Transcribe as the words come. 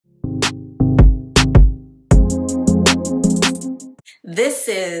This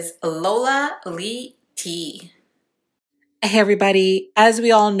is Lola Lee T. Hey everybody, as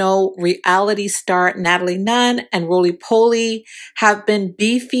we all know, reality star Natalie Nunn and Rollie Pollie have been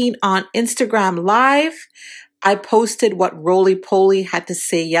beefing on Instagram Live. I posted what Rollie Pollie had to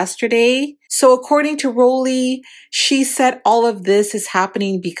say yesterday. So according to Rollie, she said all of this is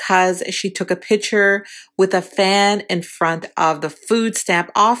happening because she took a picture with a fan in front of the food stamp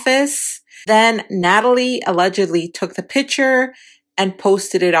office. Then Natalie allegedly took the picture and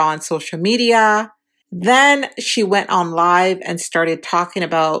posted it on social media. Then she went on live and started talking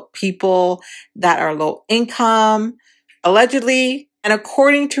about people that are low income, allegedly. And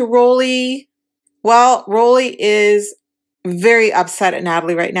according to Rollie, well, Rollie is very upset at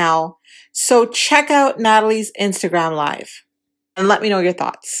Natalie right now. So check out Natalie's Instagram Live and let me know your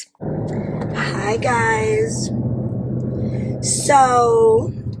thoughts. Hi guys.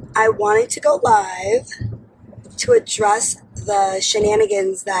 So I wanted to go live to address the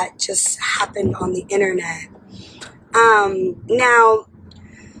shenanigans that just happened on the internet. Now,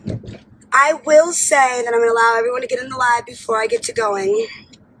 I will say that I'm going to allow everyone to get in the live before I get to going.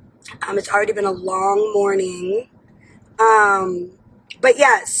 It's already been a long morning. But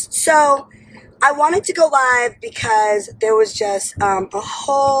yes, so I wanted to go live because there was just a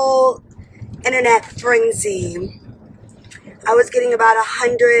whole internet frenzy. I was getting about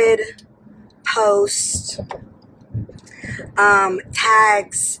 100 posts,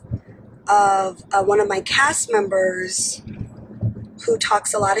 tags of one of my cast members who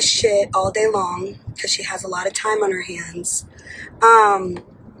talks a lot of shit all day long because she has a lot of time on her hands,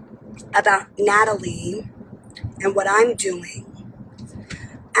 about Natalie and what I'm doing.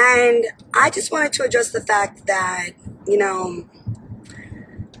 And I just wanted to address the fact that, you know,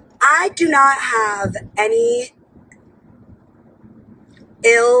 I do not have any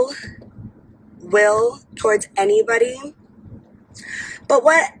ill will towards anybody. But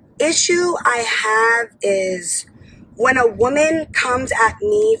what issue I have is when a woman comes at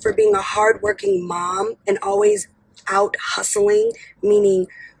me for being a hardworking mom and always out hustling, meaning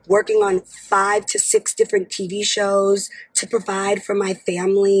working on 5 to 6 different TV shows to provide for my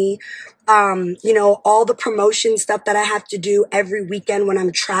family. You know, all the promotion stuff that I have to do every weekend when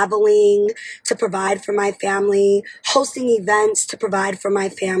I'm traveling to provide for my family, hosting events to provide for my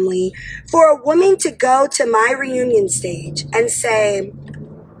family. For a woman to go to my reunion stage and say,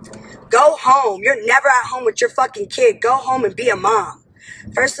 go home. You're never at home with your fucking kid. Go home and be a mom.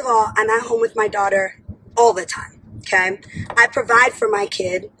 First of all, I'm at home with my daughter all the time. Okay, I provide for my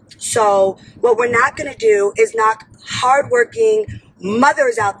kid. So what we're not going to do is knock hardworking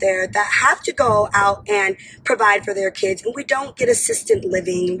mothers out there that have to go out and provide for their kids. And we don't get assistant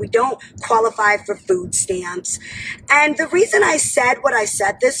living. We don't qualify for food stamps. And the reason I said what I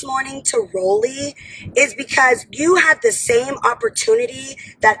said this morning to Rollie is because you have the same opportunity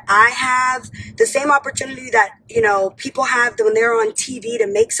that I have, the same opportunity that, you know, people have when they're on TV to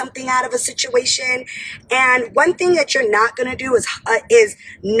make something out of a situation. And one thing that you're not going to do is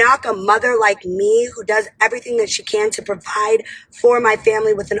knock a mother like me who does everything that she can to provide for my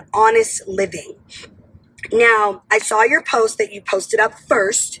family with an honest living. Now, I saw your post that you posted up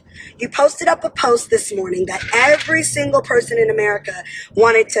first. You posted up a post this morning that every single person in America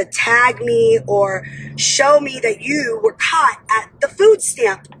wanted to tag me or show me that you were caught at the food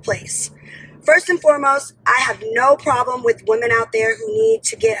stamp place. First and foremost, I have no problem with women out there who need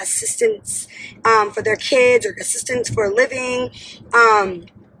to get assistance for their kids or assistance for a living.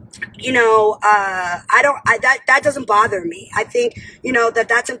 You know, that doesn't bother me. I think, you know,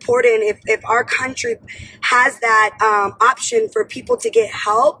 that's important. If our country has that option for people to get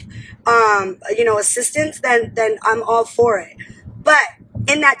help, you know, assistance, then I'm all for it. But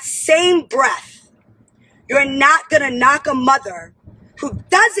in that same breath, you're not going to knock a mother who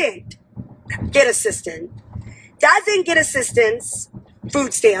doesn't get assistance,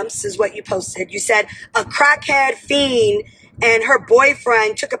 food stamps is what you posted. You said a crackhead fiend and her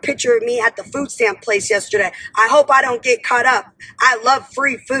boyfriend took a picture of me at the food stamp place yesterday. I hope I don't get caught up. I love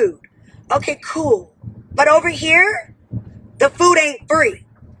free food. Okay, cool. But over here, the food ain't free.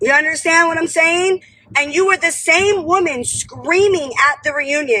 You understand what I'm saying? And you were the same woman screaming at the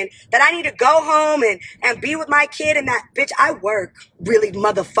reunion that I need to go home and be with my kid and that bitch. I work really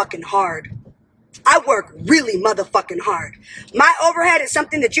motherfucking hard. My overhead is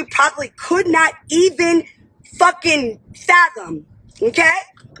something that you probably could not even fucking fathom. Okay?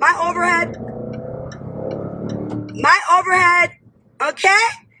 My overhead, okay,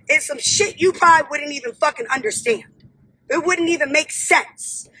 is some shit you probably wouldn't even fucking understand. It wouldn't even make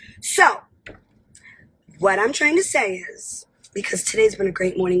sense. So, what I'm trying to say is, because today's been a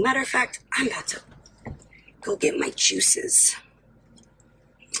great morning. Matter of fact, I'm about to go get my juices.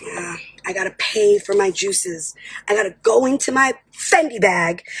 I gotta pay for my juices. I gotta go into my Fendi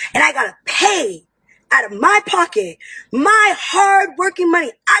bag and I gotta pay out of my pocket, my hard-working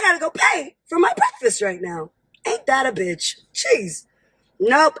money. I gotta go pay for my breakfast right now. Ain't that a bitch? Jeez.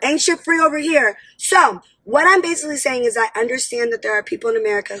 Nope, ain't shit free over here. So, what I'm basically saying is I understand that there are people in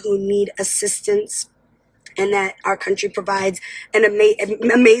America who need assistance and that our country provides an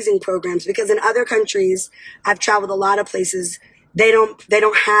amazing programs, because in other countries, I've traveled a lot of places, they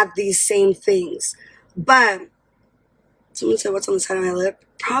don't have these same things. But someone said, what's on the side of my lip?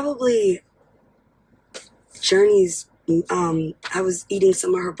 Probably Journey's, I was eating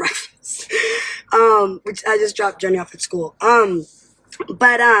some of her breakfast, which I just dropped Journey off at school.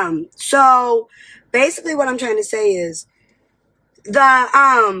 So basically what I'm trying to say is the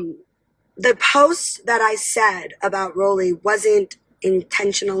post that I said about Rollie wasn't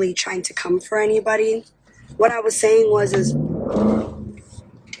intentionally trying to come for anybody. What I was saying was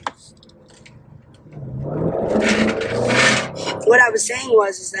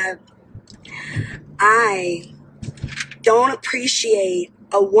that I don't appreciate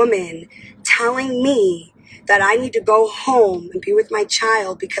a woman telling me that I need to go home and be with my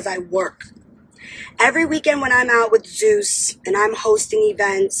child because I work. Every weekend when I'm out with Zeus and I'm hosting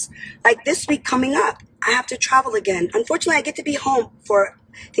events, like this week coming up, I have to travel again. Unfortunately, I get to be home for,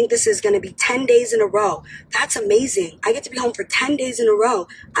 I think this is going to be 10 days in a row. That's amazing. I get to be home for 10 days in a row.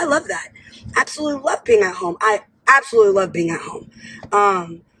 I love that. Absolutely love being at home. I absolutely love being at home.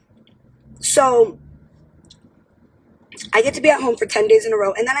 So I get to be at home for 10 days in a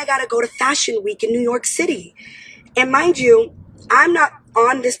row, and then I got to go to Fashion Week in New York City. And mind you, I'm not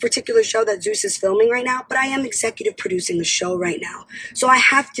on this particular show that Zeus is filming right now, but I am executive producing the show right now. So I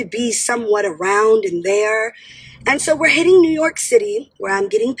have to be somewhat around and there. And so we're hitting New York City, where I'm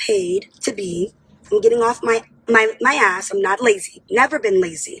getting paid to be. I'm getting off my ass. I'm not lazy. Never been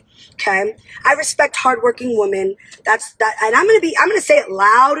lazy. Okay? I respect hardworking women. And I'm gonna say it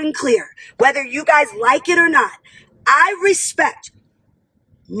loud and clear, whether you guys like it or not. I respect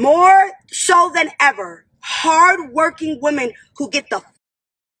more so than ever hardworking women who get the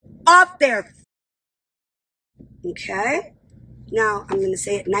off their. Okay? Now, I'm going to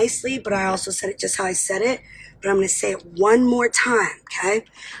say it nicely, but I also said it just how I said it. But I'm going to say it one more time, okay?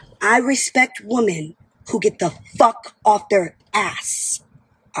 I respect women who get the fuck off their ass.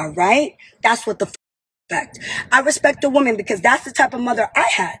 All right? That's what the respect. I respect a woman because that's the type of mother I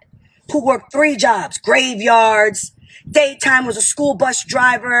had, who worked 3 jobs, graveyards, daytime was a school bus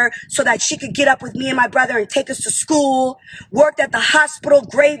driver so that she could get up with me and my brother and take us to school, worked at the hospital,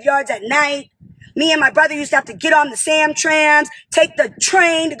 graveyards at night. Me and my brother used to have to get on the Samtrans, take the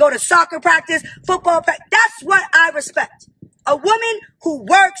train to go to soccer practice, football practice. That's what I respect. A woman who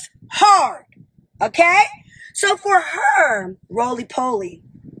works hard, okay? So for her, Rollie Pollie,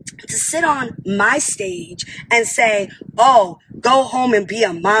 to sit on my stage and say, oh, go home and be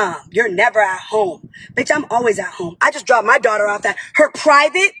a mom. You're never at home. Bitch, I'm always at home. I just dropped my daughter off at her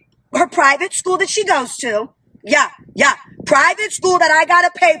private school that she goes to. Yeah. Private school that I gotta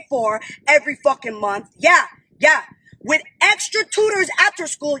pay for every fucking month. Yeah. With extra tutors after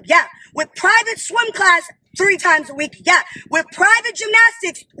school. Yeah. With private swim class 3 times a week. Yeah. With private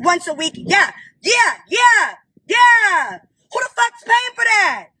gymnastics once a week. Yeah. Who the fuck's paying for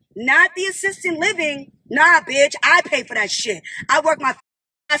that? Not the assistant living. Nah, bitch, I pay for that shit. I work my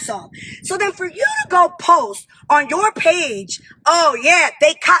ass off. So then for you to go post on your page, oh yeah,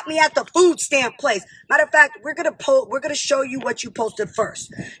 they caught me at the food stamp place. Matter of fact, we're gonna show you what you posted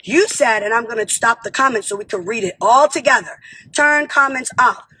first. You said, and I'm gonna stop the comments so we can read it all together. Turn comments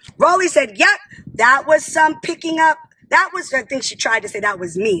off. Rollie said, yep, that was some picking up. That was, I think she tried to say that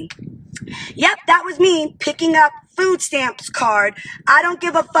was me. Yep, that was me picking up food stamps card. I don't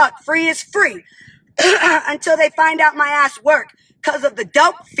give a fuck. Free is free. Until they find out my ass work. Because of the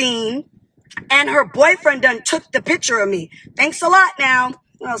dope fiend and her boyfriend done took the picture of me. Thanks a lot now.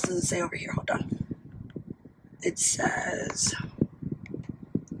 What else does it say over here? Hold on. It says,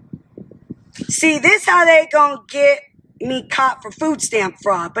 see, this how they gonna get me caught for food stamp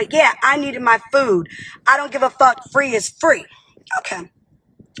fraud. But yeah, I needed my food. I don't give a fuck. Free is free. Okay.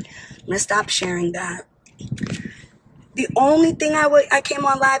 I'm gonna stop sharing that. The only thing I came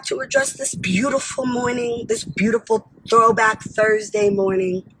on live to address this beautiful morning, this beautiful throwback Thursday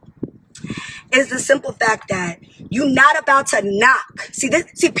morning, is the simple fact that you're not about to knock. See,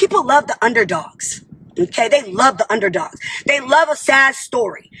 people love the underdogs. Okay, they love the underdogs. They love a sad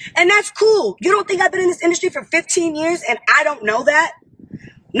story, and that's cool. You don't think I've been in this industry for 15 years and I don't know that?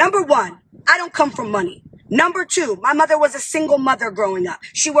 Number 1, I don't come from money. Number 2, my mother was a single mother growing up.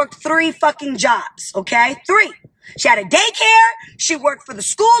 She worked 3 fucking jobs, okay? 3. She had a daycare. She worked for the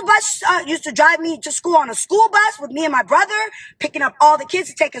school bus, used to drive me to school on a school bus with me and my brother, picking up all the kids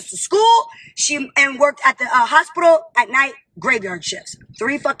to take us to school. And worked at the hospital at night, graveyard shifts.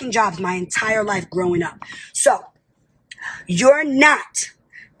 3 fucking jobs my entire life growing up. So, you're not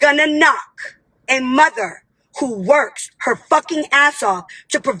gonna knock a mother who works her fucking ass off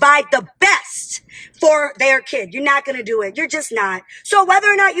to provide the best for their kid. You're not gonna do it. You're just not. So whether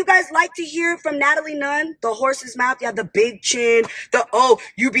or not you guys like to hear from Natalie Nunn, the horse's mouth, you have the big chin,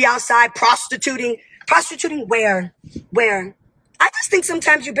 you be outside prostituting. Prostituting where? Where? I just think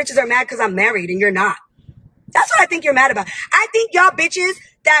sometimes you bitches are mad because I'm married and you're not. That's what I think you're mad about. I think y'all bitches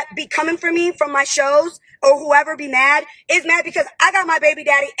that be coming for me from my shows or whoever be mad is mad because I got my baby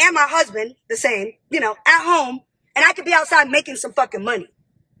daddy and my husband, the same, at home, and I could be outside making some fucking money.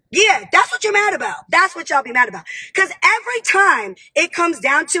 Yeah, that's what you're mad about. That's what y'all be mad about. Because every time it comes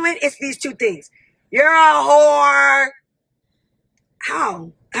down to it, it's these 2 things. You're a whore.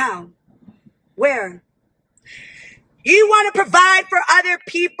 How? Where? You want to provide for other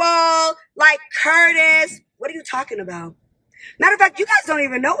people like Curtis. What are you talking about? Matter of fact, you guys don't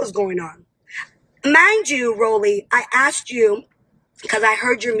even know what's going on. Mind you, Rollie, I asked you, because I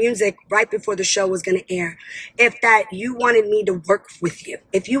heard your music right before the show was going to air, if that you wanted me to work with you,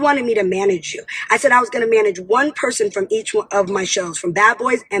 if you wanted me to manage you. I said I was going to manage 1 person from each one of my shows, from Bad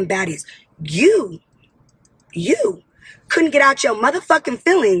Boys and Baddies. You couldn't get out your motherfucking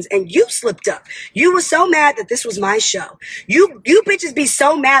feelings and you slipped up. You were so mad that this was my show. You bitches be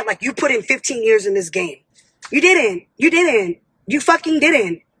so mad like you put in 15 years in this game. You didn't. You fucking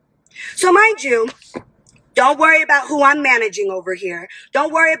didn't. So mind you, don't worry about who I'm managing over here.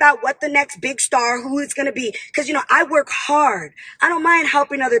 Don't worry about what the next big star, who it's going to be. Because, I work hard. I don't mind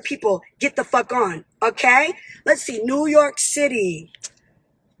helping other people get the fuck on. Okay? Let's see. New York City.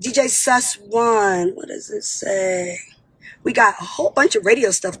 DJ Sus 1. What does it say? We got a whole bunch of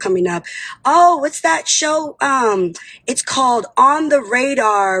radio stuff coming up. Oh, what's that show? It's called On the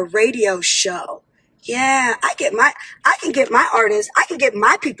Radar Radio Show. Yeah, I can get my artists, I can get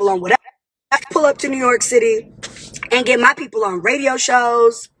my people on whatever. I can pull up to New York City and get my people on radio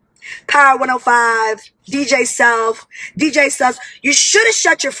shows, Power 105, DJ Self, DJ Sus. You should have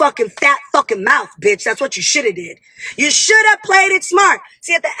shut your fucking fat fucking mouth, bitch. That's what you should have did. You should have played it smart.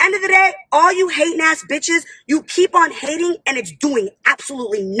 See, at the end of the day, all you hating ass bitches, you keep on hating and it's doing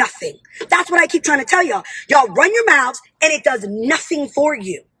absolutely nothing. That's what I keep trying to tell y'all. Y'all run your mouths and it does nothing for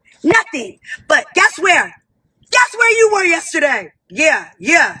you. Nothing. But guess where? Guess where you were yesterday? Yeah.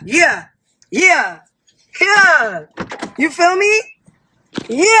 You feel me?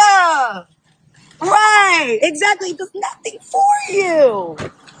 Yeah. Right. Exactly. It does nothing for you.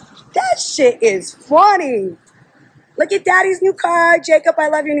 That shit is funny. Look at Daddy's new car. Jacob, I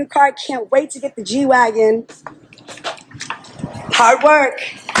love your new car. Can't wait to get the G-Wagon. Hard work.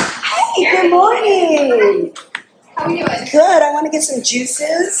 Hey, good morning. How are you doing? Good. I want to get some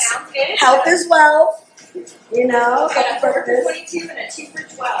juices. Sounds good. Health is wealth. Got a 4 for 22 and a 2 for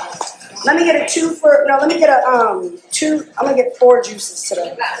 12. Let me get a 2 for, no, let me get a, 2, I'm going to get 4 juices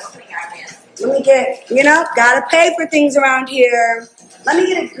today. Let me get, gotta pay for things around here. Let me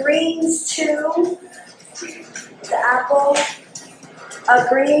get a greens 2, the apple, a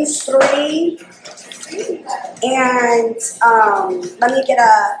greens 3, and let me get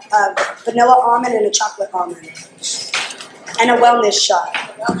a vanilla almond and a chocolate almond. And a wellness shot.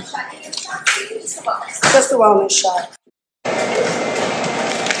 Just a wellness shot.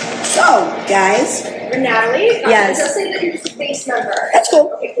 So, guys. You're Natalie. Yes. It does say that you're just a base member. That's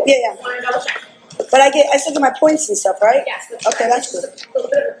cool. Okay, cool. Yeah. Want to double check? But I still get my points and stuff, right? Yes. Okay, that's good. A little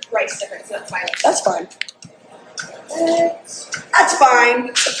bit of a price difference, so that's fine. That's fine. That's fine.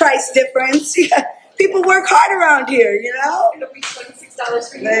 The price difference. Yeah. People work hard around here, It'll be $26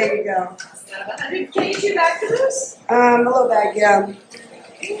 for you. There you go. Instead of 100. Can you do back for this? A little bag, yeah.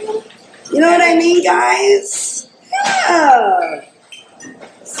 You know what I mean, guys? Yeah.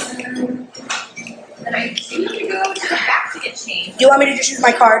 And I do have to go to the back to get changed. Do you want me to just use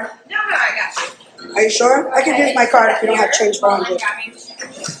my card? No, I got you. Are you sure? I can use my card if you don't have change for 100.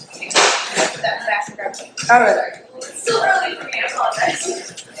 All right. It's still early for me, I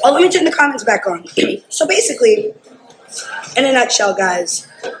apologize. Oh, let me turn the comments back on. So basically, in a nutshell, guys,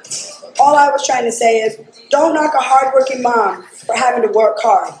 all I was trying to say is don't knock a hardworking mom for having to work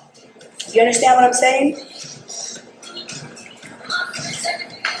hard. You understand what I'm saying?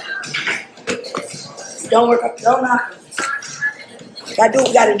 Don't knock it. You gotta do what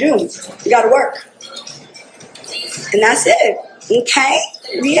you gotta do. You gotta work. And that's it. Okay?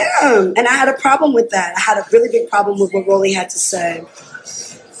 Yeah. And I had a problem with that. I had a really big problem with what Rollie had to say.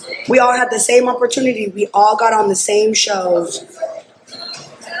 We all had the same opportunity. We all got on the same shows.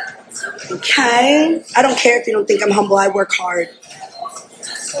 Okay? I don't care if you don't think I'm humble. I work hard.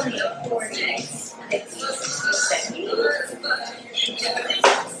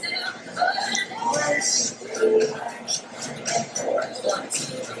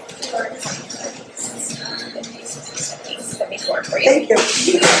 Thank you.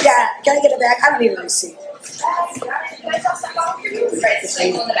 Yeah, can I get it back? I don't need a receipt.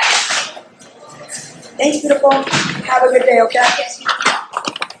 Thank you, beautiful. Have a good day, okay?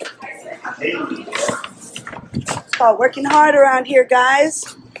 It's called working hard around here, guys.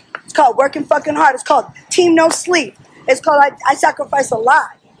 It's called working fucking hard. It's called Team No Sleep. It's called I sacrifice a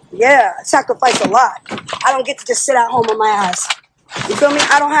lot. Yeah, I sacrifice a lot. I don't get to just sit at home on my ass. You feel me?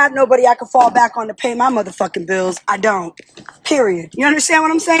 I don't have nobody I can fall back on to pay my motherfucking bills. I don't. Period. You understand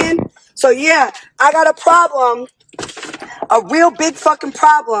what I'm saying? So yeah, I got a problem. A real big fucking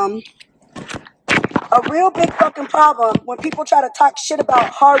problem. A real big fucking problem when people try to talk shit about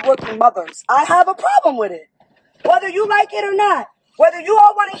hardworking mothers. I have a problem with it. Whether you like it or not. Whether you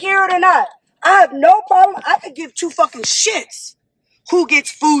all want to hear it or not. I have no problem. I could give two fucking shits who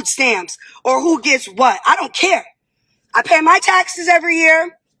gets food stamps or who gets what. I don't care. I pay my taxes every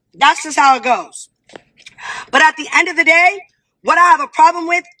year. That's just how it goes. But at the end of the day, what I have a problem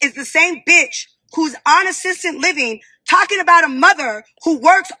with is the same bitch who's on assisted living talking about a mother who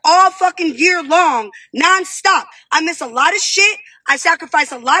works all fucking year long, nonstop. I miss a lot of shit. I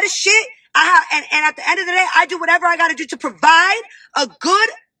sacrifice a lot of shit. And at the end of the day, I do whatever I got to do to provide a good,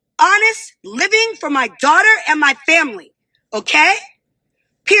 honest living for my daughter and my family. Okay?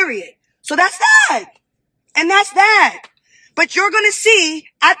 Period. So that's that. And that's that. But you're going to see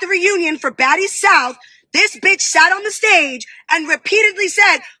at the reunion for Baddies South, this bitch sat on the stage and repeatedly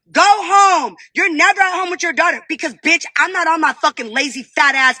said, go home. You're never at home with your daughter. Because, bitch, I'm not on my fucking lazy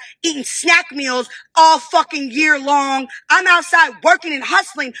fat ass eating snack meals all fucking year long. I'm outside working and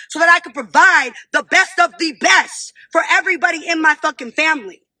hustling so that I can provide the best of the best for everybody in my fucking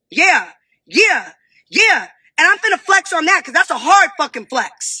family. Yeah. Yeah. Yeah. And I'm finna flex on that because that's a hard fucking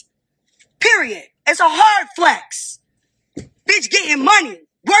flex. Period. It's a hard flex. Bitch getting money.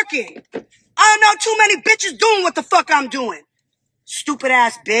 Working. I don't know too many bitches doing what the fuck I'm doing. Stupid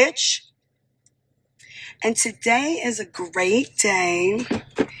ass bitch. And today is a great day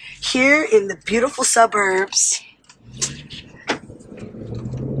here in the beautiful suburbs.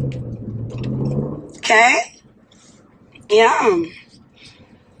 Okay? Yeah.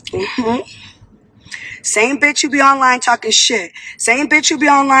 Same bitch who be online talking shit. Same bitch who be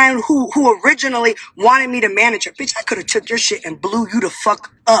online who originally wanted me to manage her. Bitch, I could have took your shit and blew you the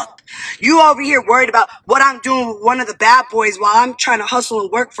fuck up. You over here worried about what I'm doing with one of the bad boys while I'm trying to hustle and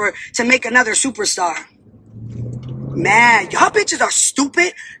work to make another superstar. Man, y'all bitches are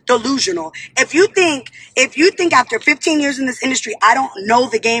stupid, delusional. If you think after 15 years in this industry, I don't know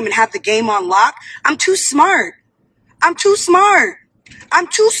the game and have the game on lock, I'm too smart. I'm too smart. I'm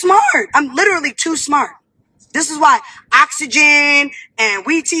too smart. I'm literally too smart. This is why Oxygen and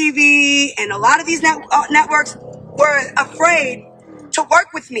WeTV and a lot of these networks were afraid to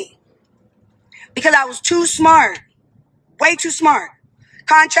work with me. Because I was too smart. Way too smart.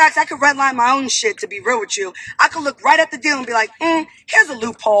 Contracts, I could redline my own shit, to be real with you. I could look right at the deal and be like, here's a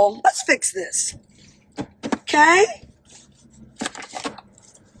loophole. Let's fix this. Okay?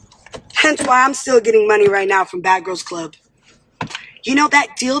 Hence why I'm still getting money right now from Bad Girls Club. You know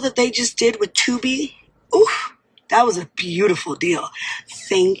that deal that they just did with Tubi? Oof, that was a beautiful deal.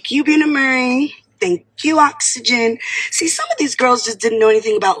 Thank you, Bina Murray. Thank you, Oxygen. See, some of these girls just didn't know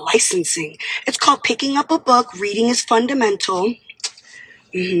anything about licensing. It's called picking up a book. Reading is fundamental.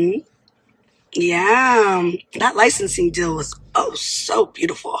 Yeah, that licensing deal was, oh, so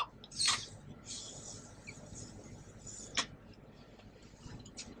beautiful.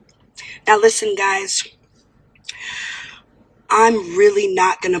 Now listen, guys. I'm really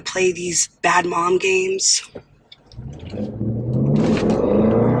not going to play these bad mom games.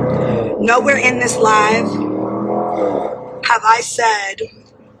 Nowhere in this live have I said,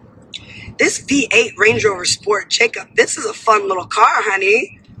 this V8 Range Rover Sport, Jacob, this is a fun little car,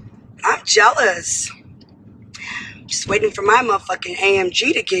 honey. I'm jealous. Just waiting for my motherfucking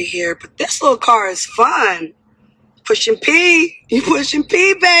AMG to get here, but this little car is fun. Pushing P. You pushing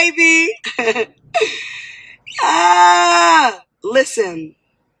P, baby. Listen.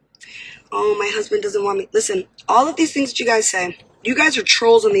 Oh, my husband doesn't want me. Listen, all of these things that you guys say, you guys are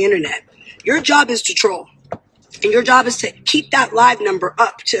trolls on the internet. Your job is to troll. And your job is to keep that live number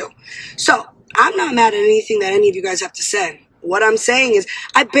up, too. So, I'm not mad at anything that any of you guys have to say. What I'm saying is,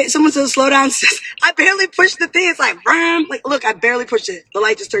 someone said slow down, sis. I barely pushed the thing. It's like, look, I barely pushed it. The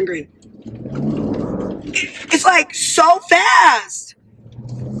light just turned green. It's like so fast.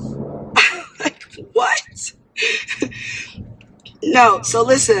 Like, what? No, so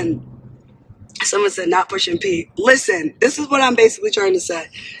listen. Someone said not pushing P. Listen, this is what I'm basically trying to say.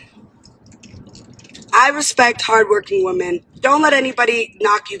 I respect hardworking women. Don't let anybody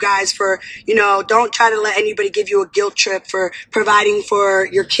knock you guys for, don't try to let anybody give you a guilt trip for providing for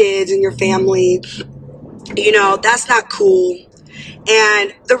your kids and your family. That's not cool.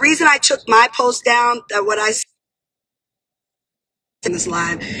 And the reason I took my post down, that what I said in this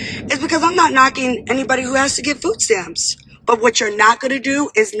live, is because I'm not knocking anybody who has to get food stamps. But what you're not going to do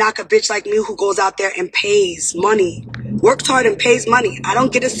is knock a bitch like me who goes out there and pays money, works hard and pays money. I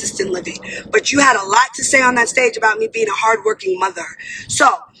don't get assisted living. But you had a lot to say on that stage about me being a hardworking mother. So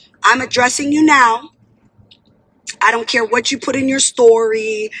I'm addressing you now. I don't care what you put in your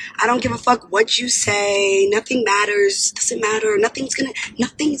story. I don't give a fuck what you say. Nothing matters. Doesn't matter.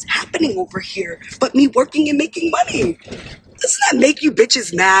 Nothing's happening over here but me working and making money. Doesn't that make you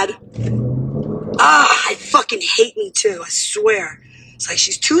bitches mad? I fucking hate me too, I swear. It's like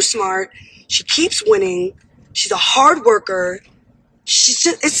she's too smart. She keeps winning. She's a hard worker.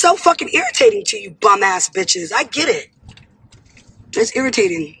 It's so fucking irritating to you bum ass bitches. I get it. It's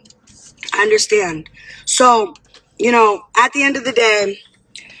irritating. I understand. So, at the end of the day,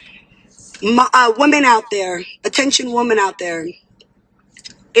 women out there, attention women out there,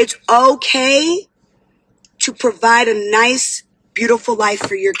 it's okay to provide a nice, beautiful life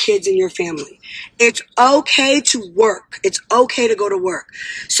for your kids and your family. It's okay to work. It's okay to go to work.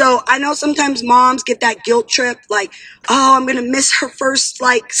 So I know sometimes moms get that guilt trip, like, oh, I'm going to miss her first,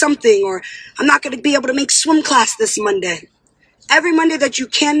 something, or I'm not going to be able to make swim class this Monday. Every Monday that you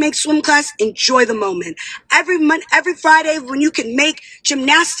can make swim class, enjoy the moment. Every Friday when you can make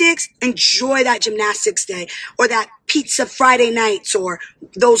gymnastics, enjoy that gymnastics day, or that pizza Friday nights, or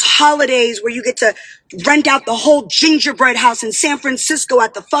those holidays where you get to rent out the whole gingerbread house in San Francisco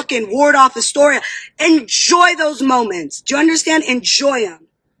at the fucking Waldorf Astoria. Enjoy those moments. Do you understand? Enjoy them.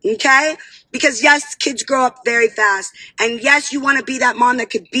 Okay? Because yes, kids grow up very fast. And yes, you want to be that mom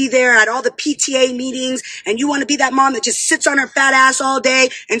that could be there at all the PTA meetings. And you want to be that mom that just sits on her fat ass all day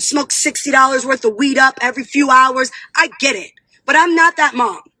and smokes $60 worth of weed up every few hours. I get it. But I'm not that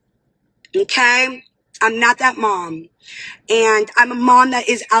mom. Okay? I'm not that mom. And I'm a mom that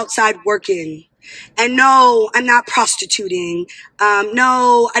is outside working. And no, I'm not prostituting.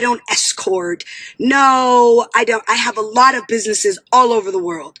 No, I don't escort. No, I don't. I have a lot of businesses all over the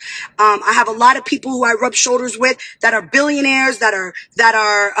world. I have a lot of people who I rub shoulders with that are billionaires, that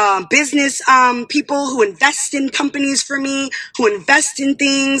are business people who invest in companies for me, who invest in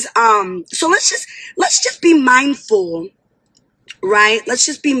things. So let's just be mindful, right? Let's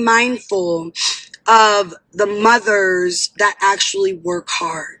just be mindful of the mothers that actually work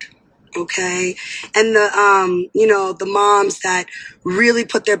hard. Okay. And the moms that really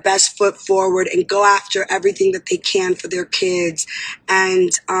put their best foot forward and go after everything that they can for their kids.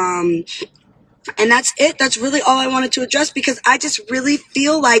 And that's it. That's really all I wanted to address, because I just really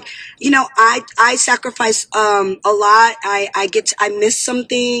feel like, I sacrifice, a lot. I miss some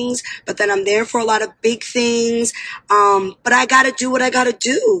things, but then I'm there for a lot of big things. But I gotta do what I gotta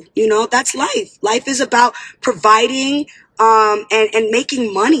do. That's life. Life is about providing, and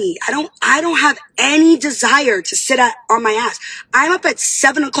making money. I don't have any desire to sit on my ass. I'm up at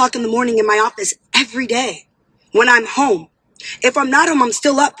 7 o'clock in the morning in my office every day when I'm home. If I'm not home, I'm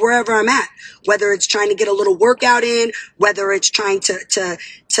still up wherever I'm at, whether it's trying to get a little workout in, whether it's trying to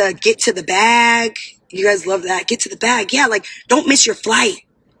get to the bag. You guys love that. Get to the bag. Yeah. Don't miss your flight.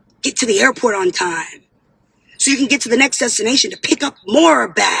 Get to the airport on time so you can get to the next destination to pick up more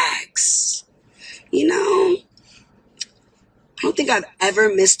bags. I don't think I've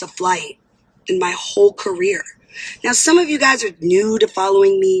ever missed a flight in my whole career. Now, some of you guys are new to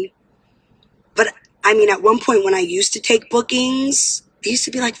following me, but at one point when I used to take bookings, it used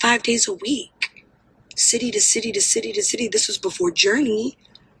to be 5 days a week, city to city to city to city. This was before Journey,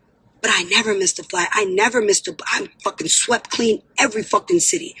 but I never missed a flight. I fucking swept clean every fucking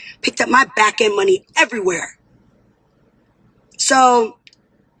city, picked up my back end money everywhere. So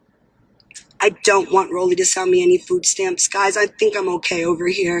I don't want Rollie to sell me any food stamps. Guys, I think I'm okay over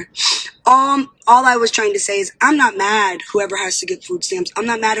here. All I was trying to say is I'm not mad whoever has to get food stamps. I'm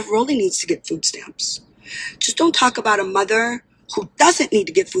not mad if Rollie needs to get food stamps. Just don't talk about a mother who doesn't need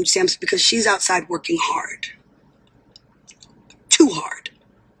to get food stamps because she's outside working hard. Too hard.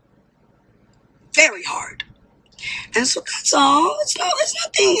 Very hard. And so that's all. It's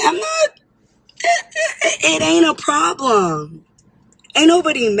nothing. It ain't a problem. Ain't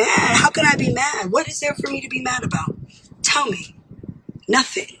nobody mad. How can I be mad? What is there for me to be mad about? Tell me.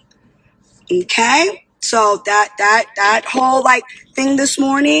 Nothing. Okay? So that whole like thing this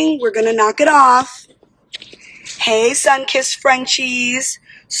morning, we're gonna knock it off. Hey, sun-kissed Frenchies.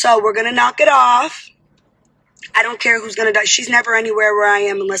 So we're gonna knock it off. I don't care who's gonna die. She's never anywhere where I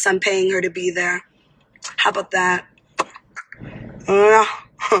am unless I'm paying her to be there. How about that?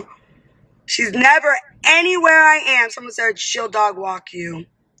 She's never anywhere I am. Someone said she'll dog walk you.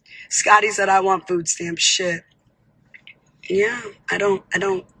 Scotty said I want food stamps. Shit. Yeah, I don't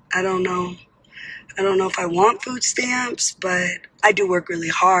know. I don't know if I want food stamps, but I do work really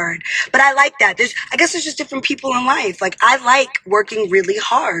hard. But I like that. I guess there's just different people in life. Like, I like working really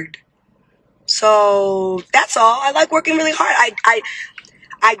hard. So that's all. I like working really hard.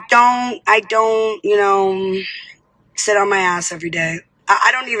 I don't, you know, sit on my ass every day.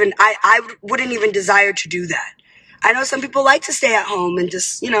 I wouldn't even desire to do that. I know some people like to stay at home and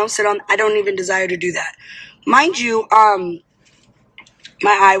just, you know, sit on. I don't even desire to do that. Mind you, my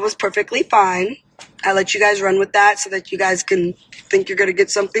eye was perfectly fine. I let you guys run with that so that you guys can think you're going to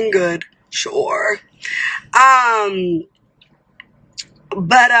get something good. Sure.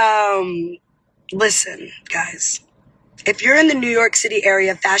 Listen, guys. If you're in the New York City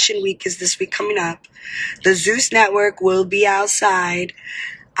area, Fashion Week is this week coming up. The Zeus Network will be outside.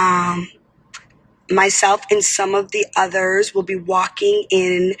 Myself and some of the others will be walking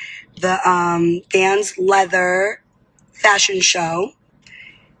in the Dan's Leather fashion show.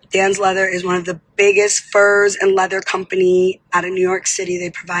 Dan's Leather is one of the biggest furs and leather company out of New York City. They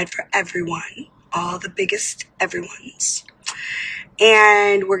provide for everyone, all the biggest everyone's.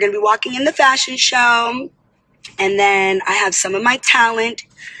 And we're going to be walking in the fashion show. And then I have some of my talent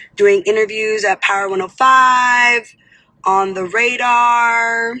doing interviews at Power 105, On the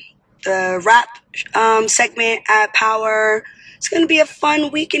Radar, the rap segment at Power. It's going to be a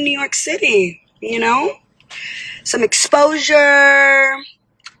fun week in New York City, you know? Some exposure.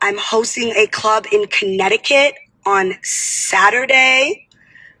 I'm hosting a club in Connecticut on Saturday.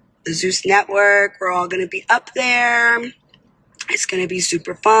 The Zeus Network. We're all going to be up there. It's going to be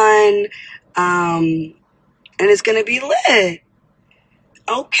super fun. And it's going to be lit.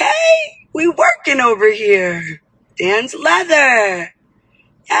 Okay. We working over here. Dan's Leather.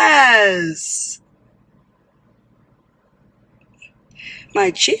 Yes.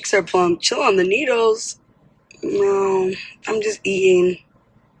 My cheeks are plump. Chill on the needles. No, I'm just eating.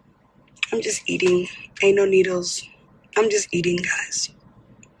 I'm just eating. Ain't no needles. I'm just eating, guys.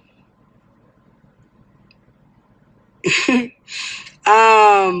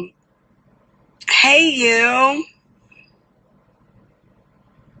 Hey, you.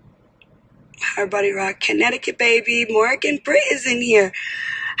 Everybody rock. Connecticut, baby. Morgan Britt is in here.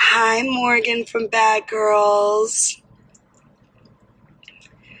 Hi, Morgan from Bad Girls.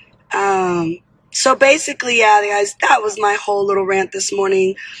 So basically, yeah, guys, that was my whole little rant this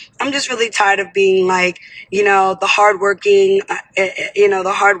morning. I'm just really tired of being like, you know, the hardworking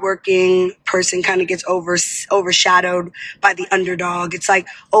person kind of gets overshadowed by the underdog. It's like,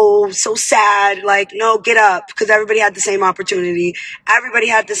 oh, so sad. Like, no, get up, because everybody had the same opportunity. Everybody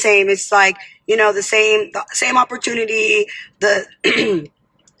had the same. It's like, you know, the same opportunity.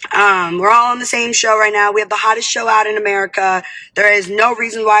 We're all on the same show right now. We have the hottest show out in America. There is no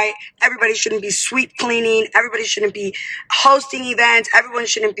reason why everybody shouldn't be sweep cleaning. Everybody shouldn't be hosting events. Everyone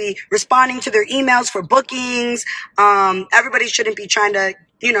shouldn't be responding to their emails for bookings. Everybody shouldn't be trying to,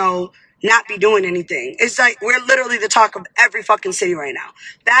 you know, not be doing anything. It's like we're literally the talk of every fucking city right now.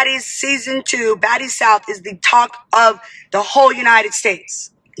 Baddies Season 2, Baddies South is the talk of the whole United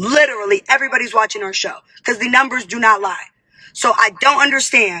States. Literally everybody's watching our show because the numbers do not lie. So I don't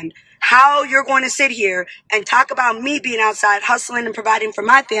understand how you're going to sit here and talk about me being outside hustling and providing for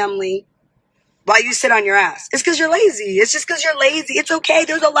my family while you sit on your ass. It's because you're lazy. It's just because you're lazy. It's okay.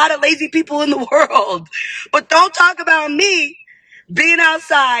 There's a lot of lazy people in the world. But don't talk about me being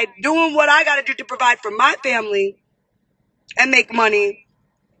outside, doing what I got to do to provide for my family and make money.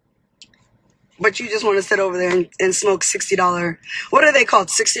 But you just want to sit over there and smoke $60. What are they called?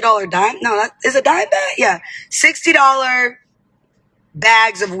 $60 dime? No, that is a dime bag? Yeah. $60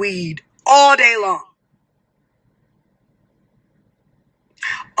 bags of weed all day long.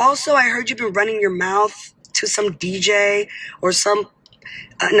 Also, I heard you've been running your mouth to some DJ or some,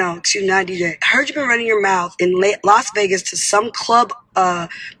 not DJ. I heard you've been running your mouth in Las Vegas to some club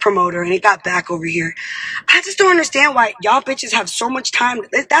promoter, and it got back over here. I just don't understand why y'all bitches have so much time.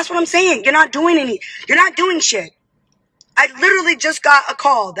 That's what I'm saying. You're not doing shit. I literally just got a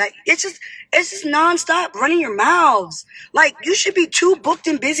call that it's just nonstop running your mouths. Like, you should be too booked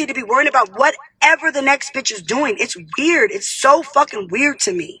and busy to be worrying about whatever the next bitch is doing. It's weird. It's so fucking weird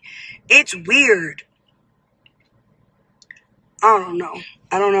to me. It's weird. I don't know.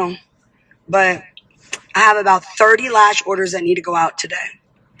 But I have about 30 lash orders that need to go out today.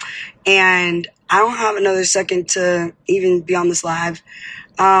 And I don't have another second to even be on this live.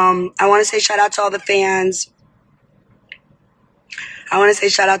 I want to say shout out to all the fans.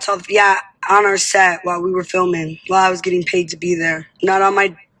 On our set while we were filming, while I was getting paid to be there. Not on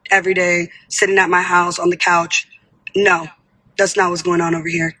my everyday, sitting at my house on the couch. No, that's not what's going on over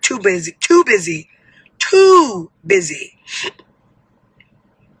here. Too busy.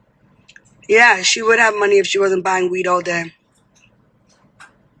 Yeah, she would have money if she wasn't buying weed all day.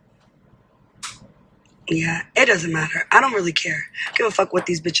 Yeah, it doesn't matter. I don't really care. I give a fuck what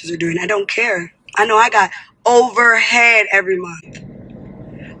these bitches are doing. I don't care. I know I got overhead every month.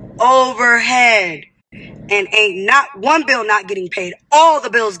 Overhead. And ain't not one bill not getting paid. All the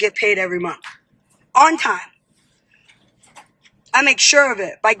bills get paid every month. On time. I make sure of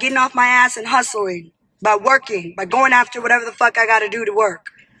it by getting off my ass and hustling. By working. By going after whatever the fuck I gotta do to work.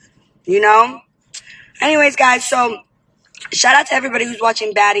 You know? Anyways, guys, so shout out to everybody who's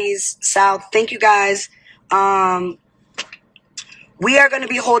watching Baddies South. Thank you, guys. We are going to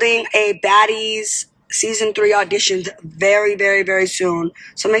be holding a Baddies Season 3 auditions very, very, very soon.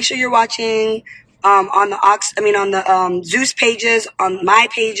 So make sure you're watching on the Zeus pages, on my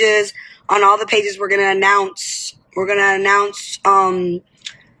pages, on all the pages. We're going to announce the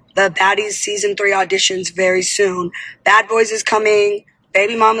Baddies Season 3 auditions very soon. Bad Boys is coming.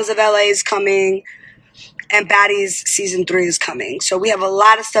 Baby Mamas of LA is coming. And Baddies Season 3 is coming. So we have a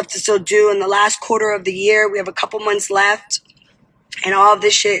lot of stuff to still do in the last quarter of the year. We have a couple months left. And all of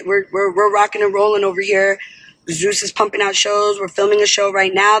this shit, we're rocking and rolling over here. Zeus is pumping out shows. We're filming a show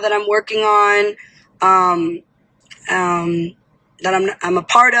right now that I'm working on. That I'm a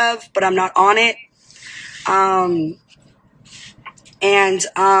part of, but I'm not on it.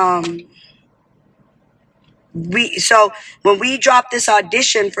 So when we drop this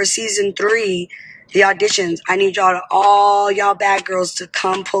audition for Season 3, the auditions, I need all y'all bad girls to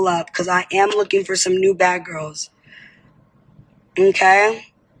come pull up, because I am looking for some new bad girls. Okay?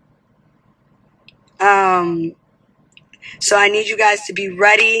 So I need you guys to be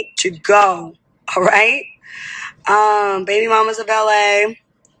ready to go. All right? Baby Mamas of LA.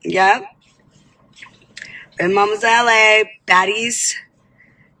 Yep. Baby Mamas of LA. Baddies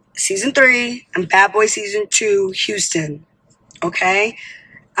Season 3 and Bad Boy Season 2 Houston. Okay?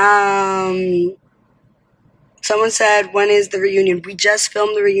 Someone said, when is the reunion? We just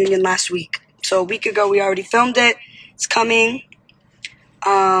filmed the reunion last week. So a week ago, we already filmed it. It's coming.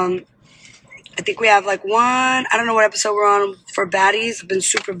 I think we have like I don't know what episode we're on for Baddies. I've been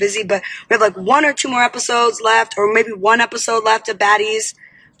super busy, but we have like 1 or 2 more episodes left, or maybe 1 episode left of Baddies,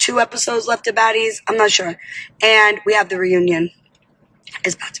 2 episodes left of Baddies. I'm not sure. And we have the reunion.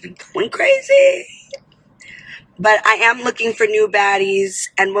 It's about to be going crazy. But I am looking for new baddies.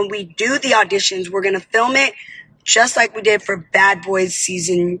 And when we do the auditions, we're going to film it just like we did for Bad Boys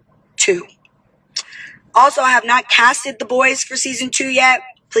Season 2. Also, I have not casted the boys for Season 2 yet.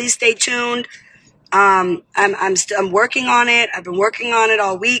 Please stay tuned. I'm working on it. I've been working on it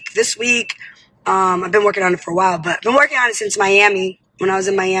all week, this week. I've been working on it for a while, but I've been working on it since Miami, when I was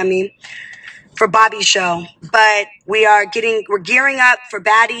in Miami for Bobby's show. But we're gearing up for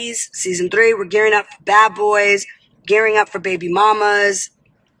Baddies Season 3. We're gearing up for Bad Boys, gearing up for Baby Mamas.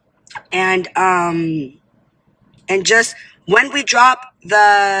 And just when we drop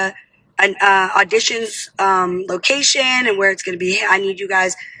the auditions location and where it's going to be, I need you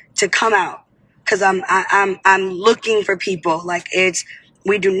guys to come out, because I'm looking for people. Like,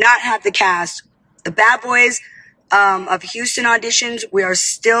 we do not have the cast. The Bad Boys of Houston auditions, we are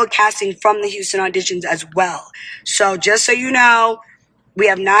still casting from the Houston auditions as well. So just so you know, we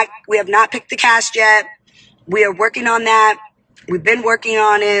have not picked the cast yet. We are working on that. We've been working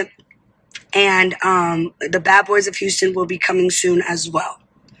on it. And the Bad Boys of Houston will be coming soon as well.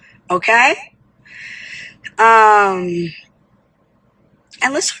 Okay? And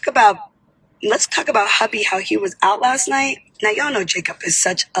let's talk about hubby, how he was out last night. Now, y'all know Jacob is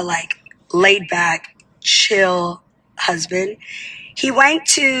such a laid back, chill husband. He went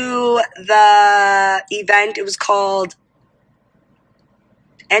to the event. It was called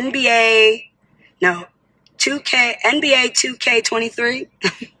NBA 2K23.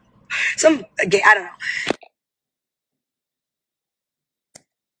 Some game, I don't know.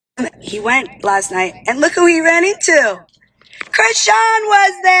 He went last night, and look who he ran into. Krishan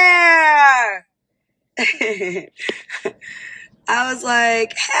was there. I was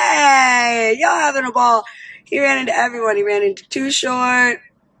like, hey, y'all having a ball. He ran into everyone. He ran into Too Short.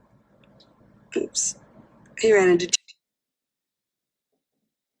 Oops. He ran into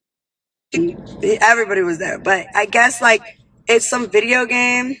everybody was there. But I guess, like, it's some video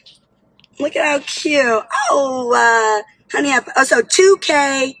game. Look at how cute. Oh, honey, oh, so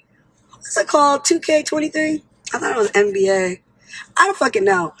 2K. What's it called? 2K23? I thought it was NBA. I don't fucking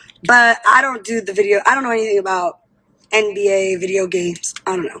know. But I don't do the video. I don't know anything about NBA video games.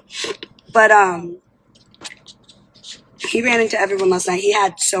 I don't know. But, he ran into everyone last night. He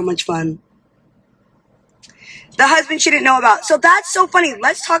had so much fun. The husband she didn't know about. So that's so funny.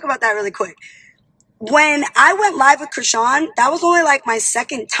 Let's talk about that really quick. When I went live with Krishan, that was only like my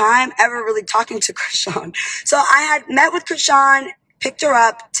second time ever really talking to Krishan. So I had met with Krishan, picked her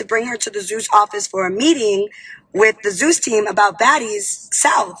up to bring her to the Zeus office for a meeting with the Zeus team about Baddies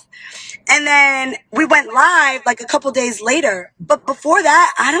South. And then we went live like a couple days later. But before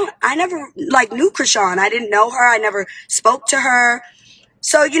that, I never like knew Krishan. I didn't know her. I never spoke to her.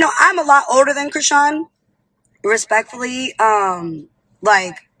 So, you know, I'm a lot older than Krishan, respectfully.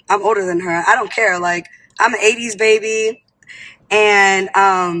 Like, I'm older than her. I don't care. Like, I'm an 80s baby. And,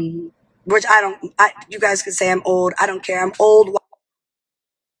 which you guys could say I'm old. I don't care. I'm old.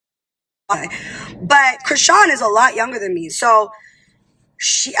 But Krishan is a lot younger than me. So,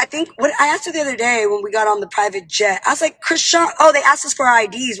 I think, what I asked her the other day when we got on the private jet, I was like, Krishan, oh, they asked us for our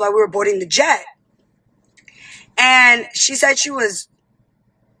IDs while we were boarding the jet. And she said she was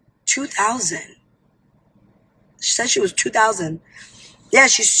 2000. She said she was 2000. Yeah,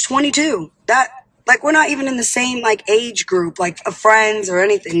 she's 22. Like, we're not even in the same, like, age group, like, of friends or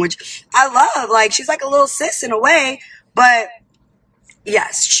anything, which I love. Like, she's like a little sis in a way. But,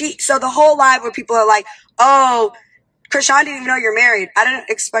 yes, so the whole live where people are like, oh, Krishan didn't even know you're married. I didn't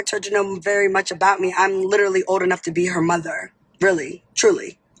expect her to know very much about me. I'm literally old enough to be her mother. Really,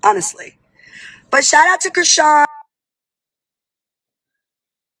 truly, honestly. But shout out to Krishan.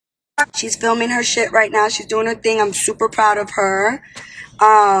 She's filming her shit right now. She's doing her thing. I'm super proud of her.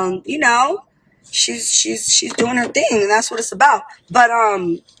 You know, she's doing her thing, and that's what it's about. But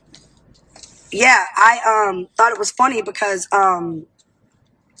yeah, I thought it was funny because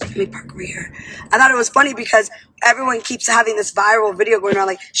let me park over here. I thought it was funny because everyone keeps having this viral video going around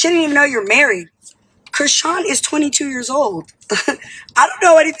like, she didn't even know you're married. Krishan is 22 years old. I don't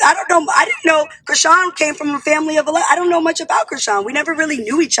know anything. I didn't know Krishan came from a family of 11. I don't know much about Krishan. We never really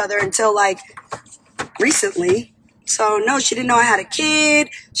knew each other until like recently. So no, she didn't know I had a kid.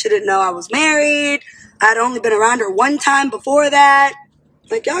 She didn't know I was married. I'd only been around her one time before that.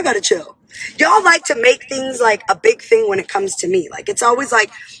 Like, y'all gotta chill. Y'all like to make things like a big thing when it comes to me. Like, it's always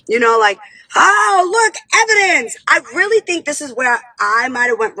like, you know, like, oh, look, evidence. I really think this is where I might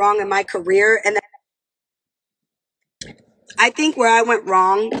have went wrong in my career. And I think where I went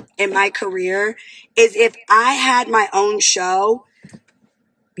wrong in my career is if I had my own show,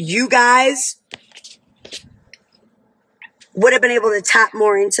 you guys would have been able to tap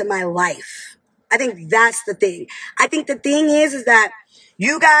more into my life. I think that's the thing. I think the thing is that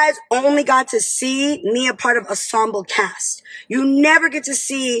you guys only got to see me a part of ensemble cast. You never get to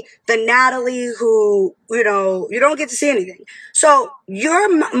see the Natalie who, you know, you don't get to see anything. So your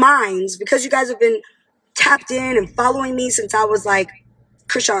minds, because you guys have been tapped in and following me since I was like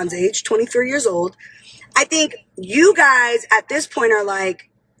Krishan's age, 23 years old, I think you guys at this point are like,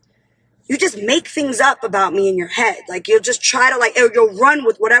 you just make things up about me in your head. Like, you'll just try to, like, you'll run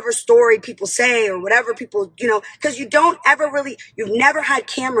with whatever story people say or whatever people, you know, because you don't ever really, you've never had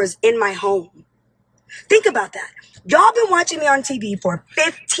cameras in my home. Think about that. Y'all been watching me on TV for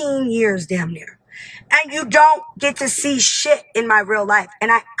 15 years, damn near. And you don't get to see shit in my real life.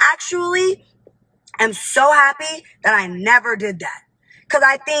 And I actually am so happy that I never did that. Because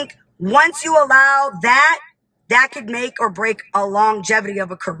I think once you allow that, that could make or break a longevity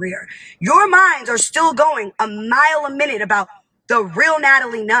of a career. Your minds are still going a mile a minute about the real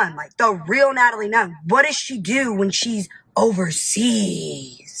Natalie Nunn. Like, the real Natalie Nunn. What does she do when she's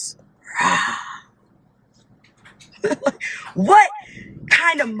overseas? What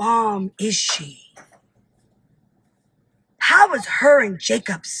kind of mom is she? How is her and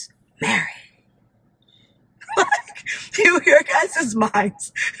Jacob's married? Your guys'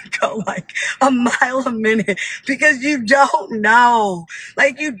 minds go like a mile a minute because you don't know.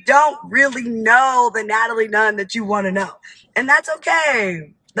 Like, you don't really know the Natalie Nunn that you want to know. And that's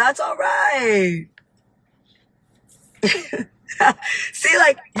okay. That's all right. See,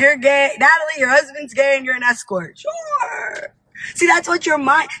 like, you're gay. Natalie, your husband's gay and you're an escort. Sure. See, that's what your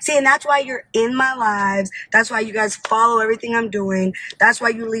mind. See, and that's why you're in my lives. That's why you guys follow everything I'm doing. That's why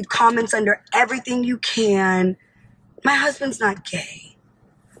you leave comments under everything you can. My husband's not gay.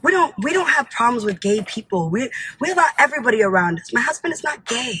 We don't have problems with gay people. We allow everybody around us. My husband is not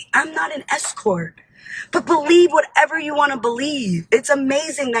gay. I'm not an escort. But believe whatever you want to believe. It's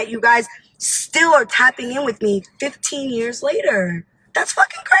amazing that you guys still are tapping in with me 15 years later. That's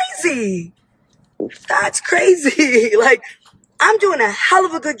fucking crazy. That's crazy. Like, I'm doing a hell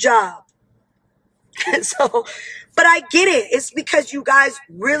of a good job. So, but I get it. It's because you guys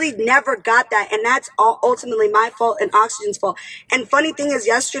really never got that. And that's all ultimately my fault and Oxygen's fault. And funny thing is,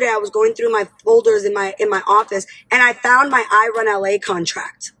 yesterday I was going through my folders in my office and I found my I Run LA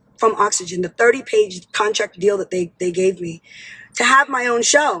contract from Oxygen, the 30-page contract deal that they gave me to have my own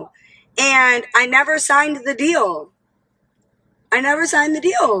show. And I never signed the deal. I never signed the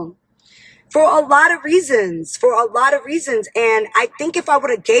deal. For a lot of reasons. And I think if I would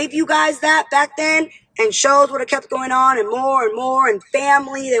have gave you guys that back then, and shows would have kept going on and more, and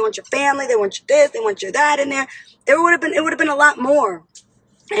family, they want your family, they want your this, they want your that in there, it would have been a lot more.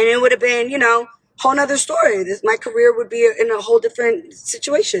 And it would have been, you know, whole nother story. My career would be in a whole different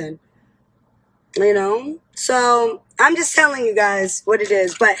situation. You know? So I'm just telling you guys what it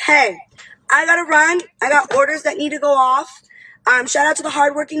is. But hey, I gotta run. I got orders that need to go off. Shout out to the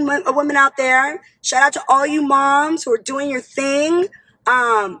hardworking women out there. Shout out to all you moms who are doing your thing.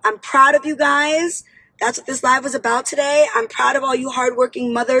 I'm proud of you guys. That's what this live was about today. I'm proud of all you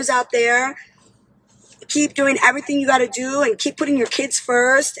hardworking mothers out there. Keep doing everything you got to do and keep putting your kids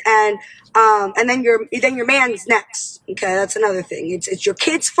first. And then your man's next. Okay, that's another thing. It's your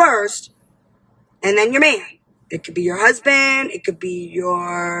kids first, and then your man. It could be your husband. It could be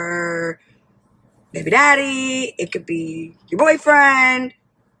your baby daddy, it could be your boyfriend.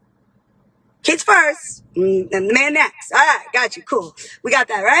 Kids first, and the man next. All right, got you. Cool. We got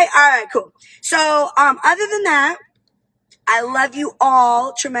that, right? All right, cool. So, other than that, I love you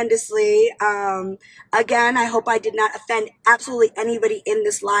all tremendously. Again, I hope I did not offend absolutely anybody in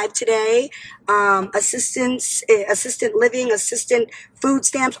this live today. Assistant living, assistant food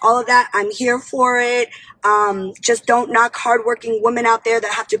stamps, all of that. I'm here for it. Just don't knock hardworking women out there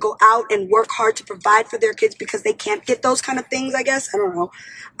that have to go out and work hard to provide for their kids because they can't get those kind of things, I guess. I don't know.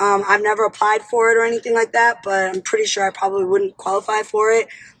 I've never applied for it or anything like that, but I'm pretty sure I probably wouldn't qualify for it.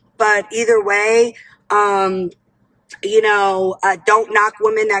 But either way, you know, don't knock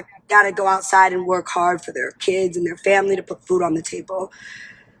women that gotta go outside and work hard for their kids and their family to put food on the table.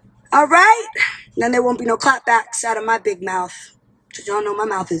 All right? Then there won't be no clapbacks out of my big mouth. Because y'all know my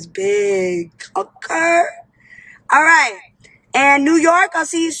mouth is big. Okay? All right. And New York, I'll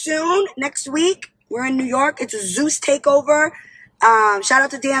see you soon. Next week, we're in New York. It's a Zeus takeover. Shout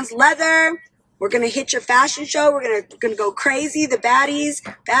out to Dan's Leather. We're going to hit your fashion show. We're going to go crazy. The baddies,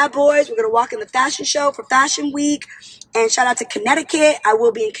 bad boys. We're going to walk in the fashion show for Fashion Week. And shout out to Connecticut. I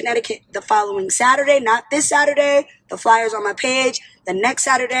will be in Connecticut the following Saturday, not this Saturday. The flyer's on my page. The next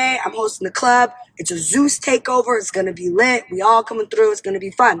Saturday, I'm hosting the club. It's a Zeus takeover. It's going to be lit. We all coming through. It's going to be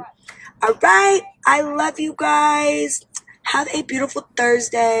fun. All right. I love you guys. Have a beautiful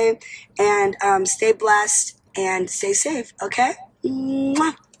Thursday. And stay blessed and stay safe. Okay?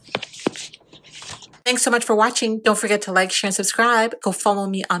 Mwah. Thanks so much for watching. Don't forget to like, share, and subscribe. Go follow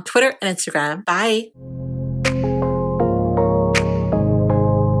me on Twitter and Instagram. Bye.